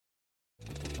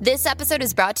This episode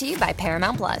is brought to you by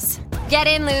Paramount Plus. Get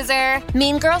in, loser!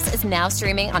 Mean Girls is now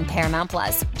streaming on Paramount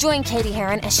Plus. Join Katie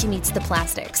Heron as she meets the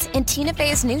plastics in Tina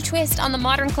Fey's new twist on the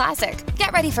modern classic.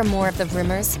 Get ready for more of the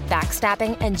rumors,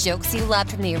 backstabbing, and jokes you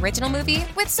loved from the original movie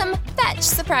with some fetch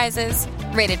surprises.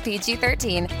 Rated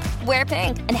PG-13. Wear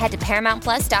pink and head to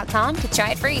ParamountPlus.com to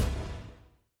try it free.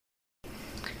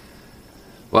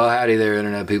 Well, howdy there,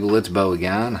 Internet people. It's Bo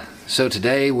again. So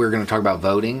today we're going to talk about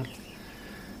voting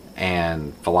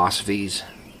and philosophies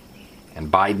and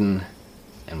Biden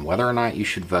and whether or not you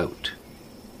should vote.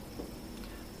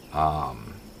 We're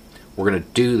going to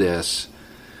do this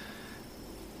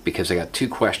because I got two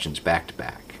questions back to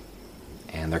back,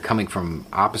 and they're coming from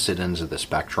opposite ends of the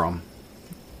spectrum,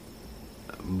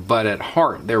 but at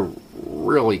heart they're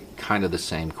really kind of the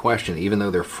same question, even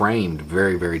though they're framed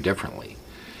very, very differently.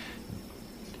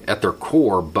 At their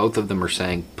core, both of them are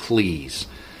saying, please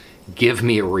give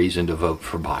me a reason to vote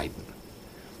for Biden.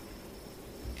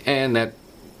 And that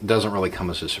doesn't really come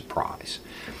as a surprise.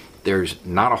 There's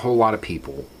not a whole lot of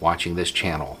people watching this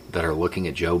channel that are looking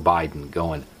at Joe Biden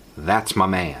going, that's my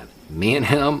man. Me and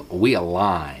him, we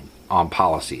align on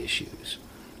policy issues.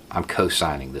 I'm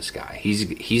co-signing this guy.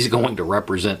 He's going to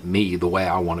represent me the way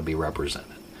I want to be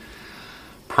represented.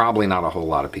 Probably not a whole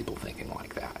lot of people thinking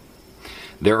like that.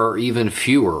 There are even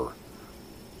fewer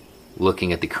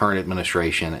looking at the current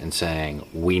administration and saying,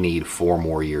 we need 4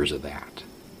 more years of that.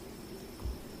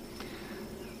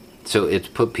 So it's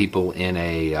put people in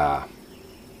a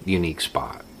unique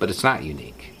spot. But it's not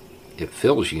unique. It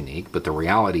feels unique, but the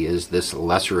reality is this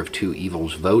lesser of two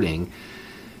evils voting,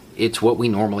 it's what we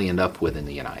normally end up with in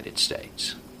the United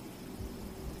States.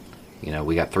 You know,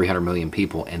 we got 300 million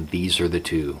people, and these are the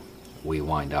two we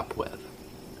wind up with.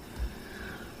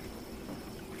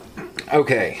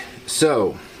 Okay,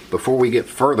 so before we get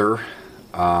further,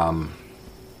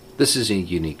 this is a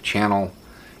unique channel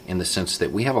in the sense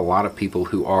that we have a lot of people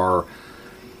who are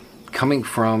coming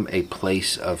from a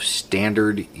place of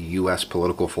standard U.S.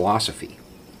 political philosophy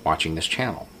watching this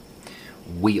channel.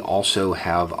 We also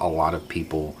have a lot of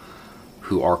people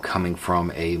who are coming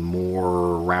from a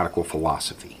more radical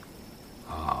philosophy.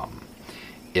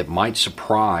 It might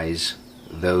surprise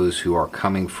those who are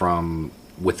coming from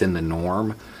within the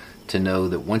norm to know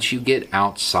that once you get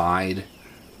outside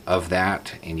of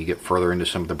that and you get further into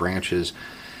some of the branches,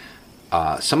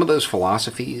 some of those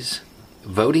philosophies,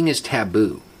 voting is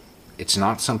taboo. It's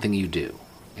not something you do.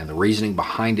 And the reasoning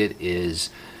behind it is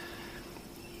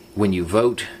when you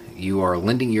vote, you are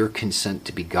lending your consent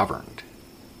to be governed.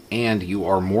 And you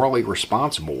are morally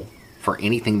responsible for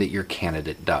anything that your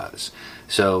candidate does.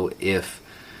 So if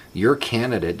your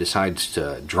candidate decides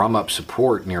to drum up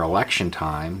support near election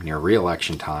time, near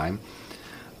re-election time,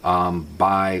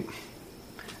 by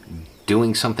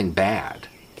doing something bad,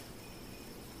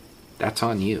 that's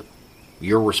on you.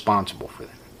 You're responsible for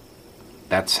that.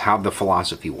 That's how the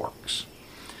philosophy works.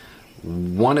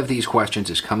 One of these questions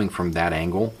is coming from that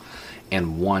angle,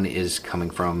 and one is coming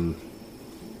from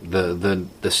the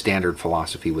standard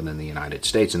philosophy within the United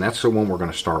States, and that's the one we're going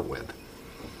to start with.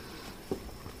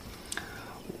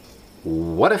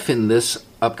 What if in this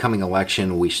upcoming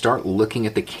election we start looking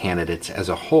at the candidates as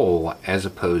a whole as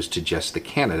opposed to just the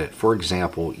candidate? For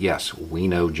example, yes, we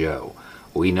know Joe.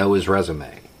 We know his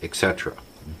resume, etc.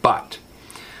 But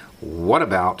what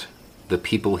about the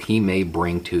people he may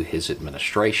bring to his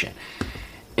administration?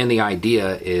 And the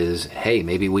idea is, hey,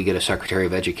 maybe we get a Secretary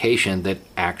of Education that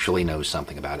actually knows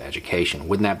something about education.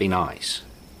 Wouldn't that be nice?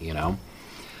 You know?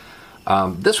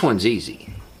 This one's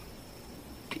easy.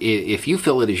 If you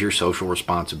feel it is your social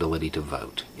responsibility to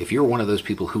vote, if you're one of those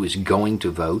people who is going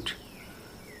to vote,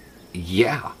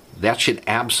 yeah, that should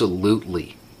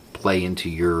absolutely play into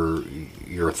your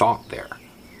thought there.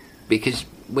 Because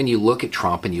when you look at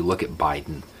Trump and you look at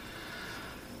Biden,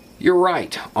 you're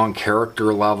right, on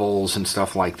character levels and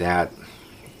stuff like that,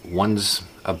 one's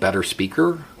a better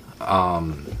speaker,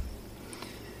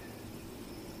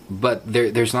 but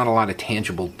there's not a lot of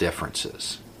tangible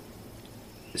differences.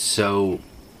 So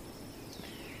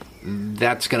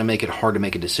that's going to make it hard to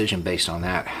make a decision based on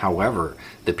that. However,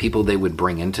 the people they would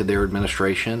bring into their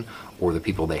administration or the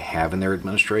people they have in their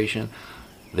administration,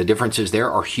 the differences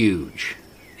there are huge.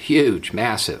 Huge,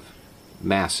 massive.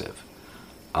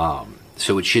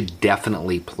 So it should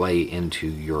definitely play into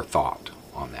your thought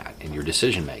on that and your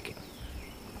decision making.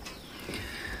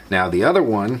 Now, the other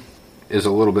one is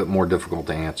a little bit more difficult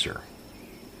to answer.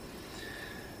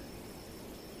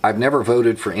 I've never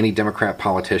voted for any Democrat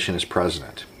politician as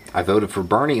president. I voted for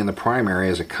Bernie in the primary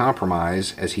as a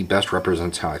compromise, as he best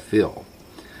represents how I feel.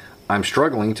 I'm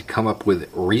struggling to come up with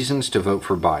reasons to vote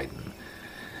for Biden.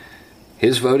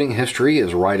 His voting history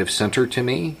is right of center to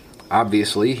me.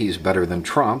 Obviously, he's better than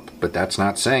Trump, but that's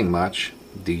not saying much.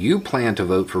 Do you plan to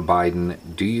vote for Biden?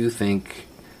 Do you think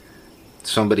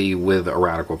somebody with a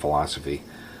radical philosophy,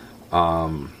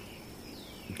 do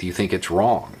you think it's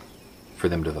wrong for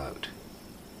them to vote?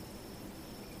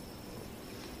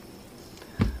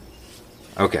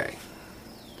 Okay.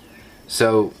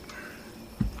 So,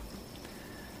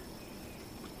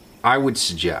 I would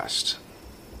suggest,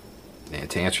 and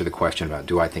to answer the question about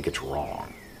do I think it's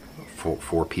wrong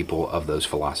for people of those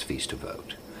philosophies to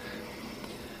vote.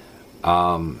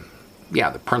 Yeah,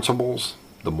 the principles,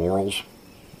 the morals,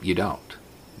 you don't.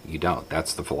 You don't.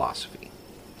 That's the philosophy.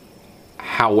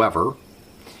 However,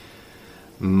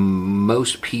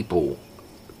 most people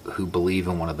who believe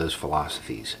in one of those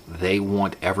philosophies, they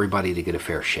want everybody to get a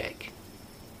fair shake.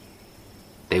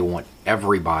 They want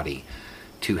everybody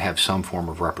to have some form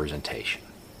of representation.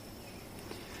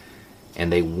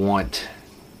 And they want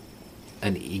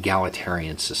an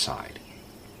egalitarian society.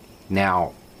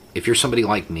 Now, if you're somebody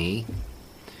like me,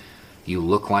 you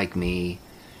look like me,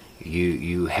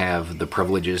 you have the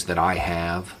privileges that I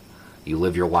have, you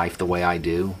live your life the way I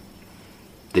do,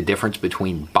 the difference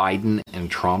between Biden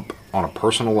and Trump on a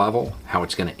personal level, how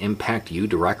it's going to impact you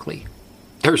directly,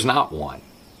 there's not one.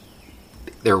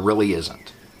 There really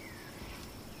isn't.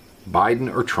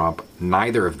 Biden or Trump,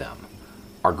 neither of them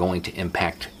are going to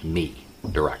impact me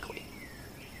directly.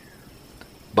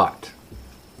 But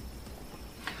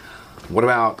what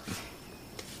about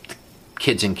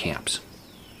kids in camps?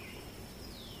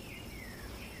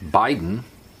 Biden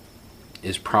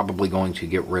is probably going to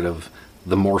get rid of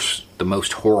the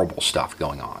most horrible stuff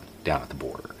going on down at the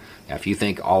border. Now, if you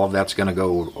think all of that's going to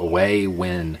go away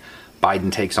when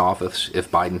Biden takes office, if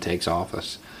Biden takes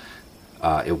office,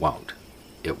 it won't.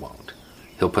 It won't.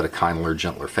 He'll put a kindler,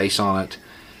 gentler face on it,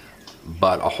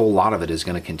 but a whole lot of it is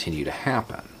going to continue to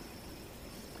happen.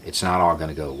 It's not all going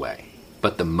to go away.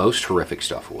 But the most horrific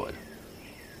stuff would.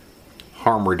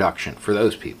 Harm reduction for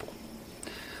those people.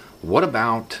 What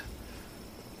about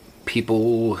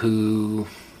people who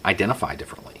identify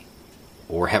differently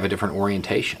or have a different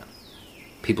orientation?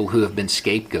 People who have been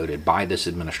scapegoated by this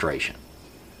administration.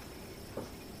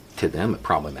 To them, it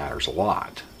probably matters a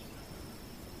lot.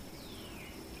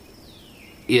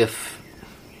 If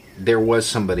there was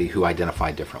somebody who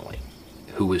identified differently,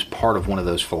 who was part of one of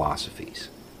those philosophies,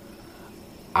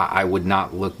 I would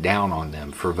not look down on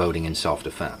them for voting in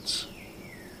self-defense.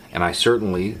 And I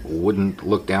certainly wouldn't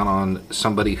look down on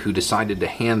somebody who decided to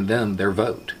hand them their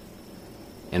vote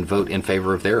and vote in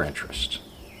favor of their interests.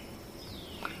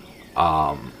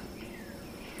 The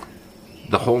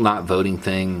whole not voting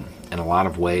thing, in a lot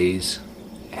of ways,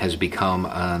 has become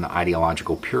an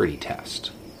ideological purity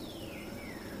test.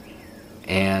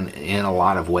 And in a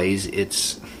lot of ways,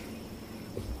 it's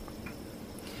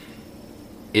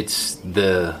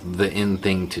the in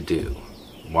thing to do.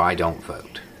 Why don't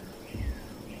vote?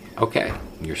 Okay,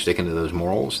 you're sticking to those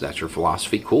morals. That's your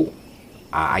philosophy. Cool.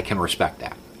 I can respect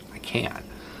that. I can.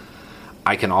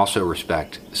 I can also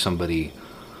respect somebody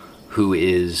who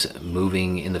is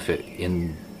moving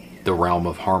in the realm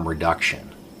of harm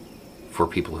reduction for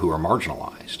people who are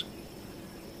marginalized,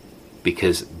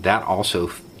 because that also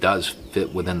does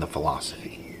fit within the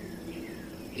philosophy.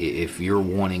 If you're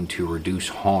wanting to reduce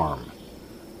harm,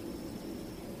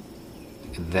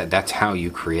 that's how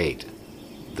you create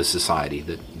the society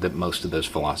that most of those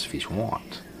philosophies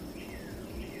want.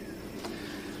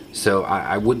 So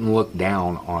I wouldn't look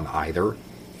down on either.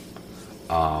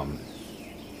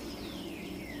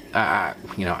 I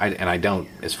don't,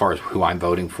 as far as who I'm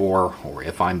voting for or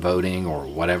if I'm voting or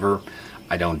whatever,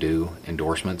 I don't do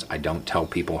endorsements. I don't tell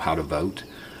people how to vote.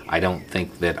 I don't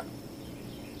think that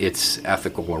it's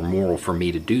ethical or moral for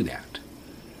me to do that.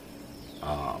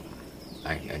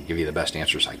 I give you the best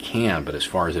answers I can, but as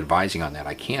far as advising on that,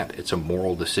 I can't. It's a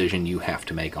moral decision you have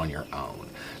to make on your own.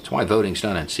 That's why voting's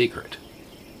done in secret.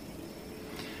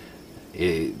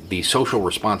 The social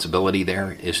responsibility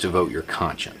there is to vote your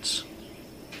conscience.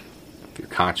 If your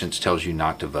conscience tells you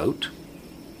not to vote,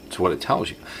 it's what it tells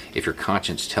you. If your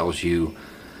conscience tells you,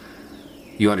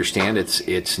 you understand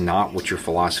it's not what your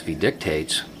philosophy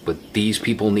dictates, but these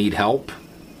people need help,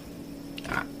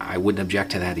 I wouldn't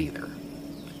object to that either.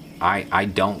 I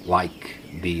don't like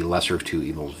the lesser of two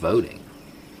evils voting,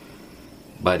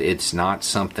 but it's not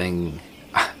something.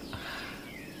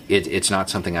 It's not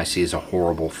something I see as a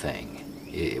horrible thing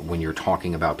when you're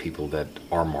talking about people that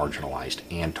are marginalized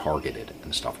and targeted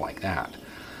and stuff like that.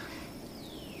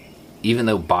 Even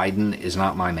though Biden is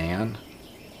not my man,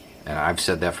 and I've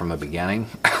said that from the beginning,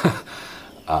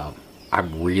 I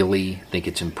really think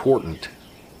it's important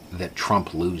that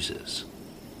Trump loses.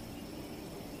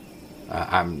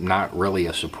 I'm not really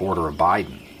a supporter of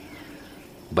Biden,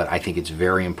 but I think it's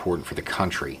very important for the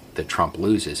country that Trump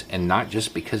loses, and not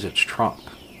just because it's Trump.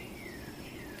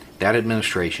 That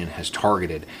administration has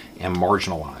targeted and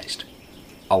marginalized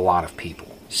a lot of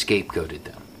people, scapegoated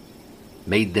them,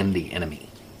 made them the enemy.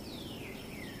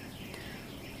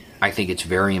 I think it's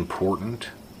very important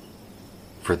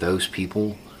for those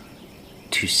people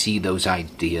to see those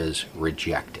ideas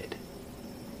rejected,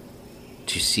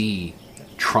 to see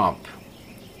Trump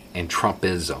and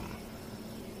Trumpism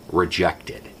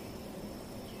rejected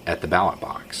at the ballot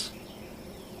box.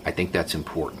 I think that's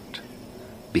important,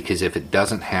 because if it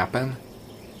doesn't happen,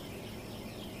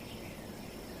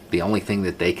 the only thing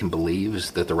that they can believe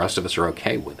is that the rest of us are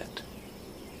okay with it.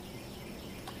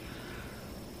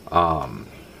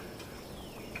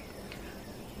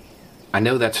 I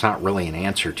know that's not really an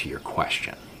answer to your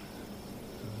question,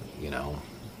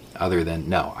 other than,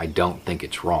 no, I don't think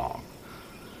it's wrong.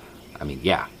 I mean,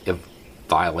 yeah, it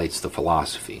violates the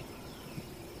philosophy.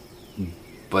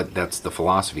 But that's the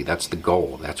philosophy, that's the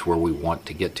goal, that's where we want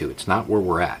to get to. It's not where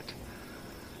we're at.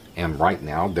 And right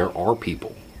now, there are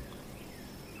people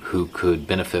who could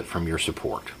benefit from your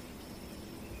support.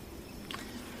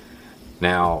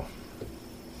 Now,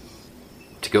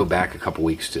 to go back a couple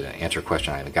weeks to answer a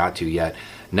question I haven't got to yet,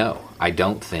 no, I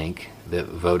don't think that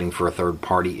voting for a third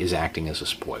party is acting as a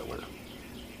spoiler.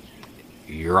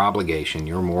 Your obligation,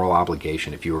 your moral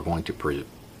obligation, if you are going to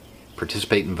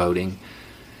participate in voting,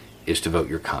 is to vote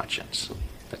your conscience.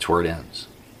 That's where it ends.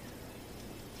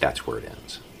 That's where it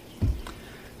ends.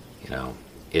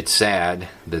 It's sad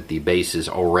that the base is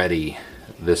already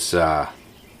this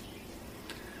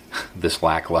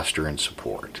lackluster in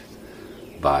support,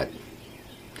 but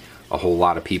a whole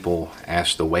lot of people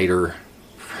asked the waiter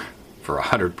for a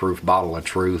 100-proof bottle of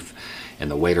truth, and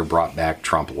the waiter brought back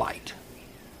Trump Light.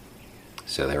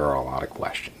 So there are a lot of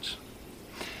questions.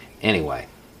 Anyway,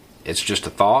 it's just a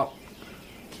thought.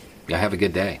 Y'all have a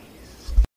good day.